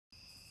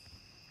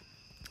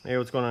Hey,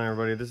 what's going on,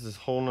 everybody? This is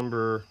hole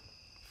number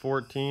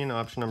 14,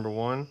 option number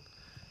 1,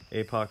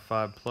 Apoc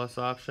 5 plus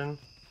option.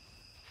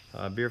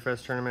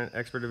 BierFest tournament,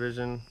 expert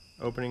division,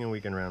 opening and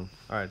weekend round.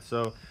 Alright,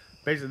 so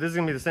basically this is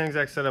going to be the same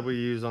exact setup we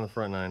use on the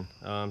front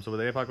 9. So with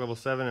the Apoc level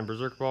 7 and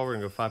Berserker ball, we're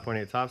going to go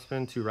 5.8 top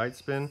spin, 2 right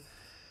spin.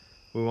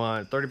 We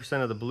want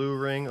 30% of the blue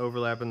ring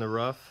overlapping the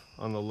rough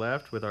on the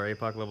left with our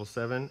Apoc level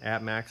 7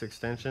 at max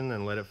extension,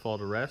 then let it fall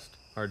to rest.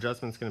 Our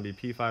adjustment is going to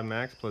be P5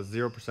 max plus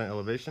 0%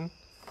 elevation.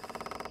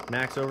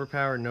 Max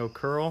overpower, no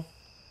curl.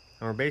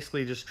 And we're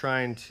basically just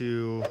trying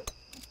to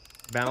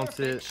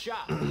bounce it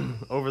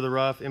over the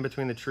rough, in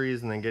between the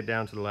trees, and then get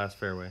down to the last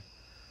fairway.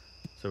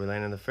 So we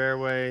land in the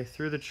fairway,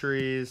 through the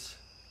trees,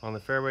 on the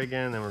fairway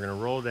again, then we're going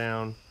to roll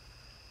down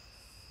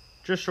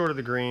just short of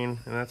the green,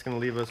 and that's going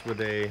to leave us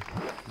with a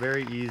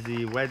very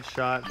easy wedge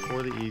shot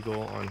for the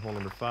eagle on hole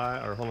number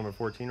 5, or hole number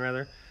 14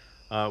 rather,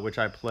 which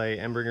I play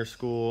Embringer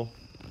School,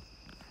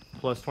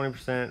 plus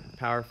 20%,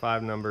 power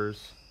 5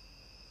 numbers.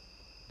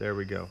 There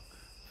we go.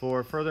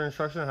 For further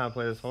instruction on how to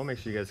play this hole, make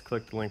sure you guys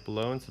click the link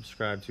below and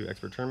subscribe to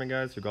Expert Tournament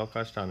Guides through Golf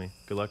Clash Tommy.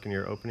 Good luck in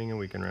your opening and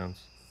weekend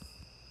rounds.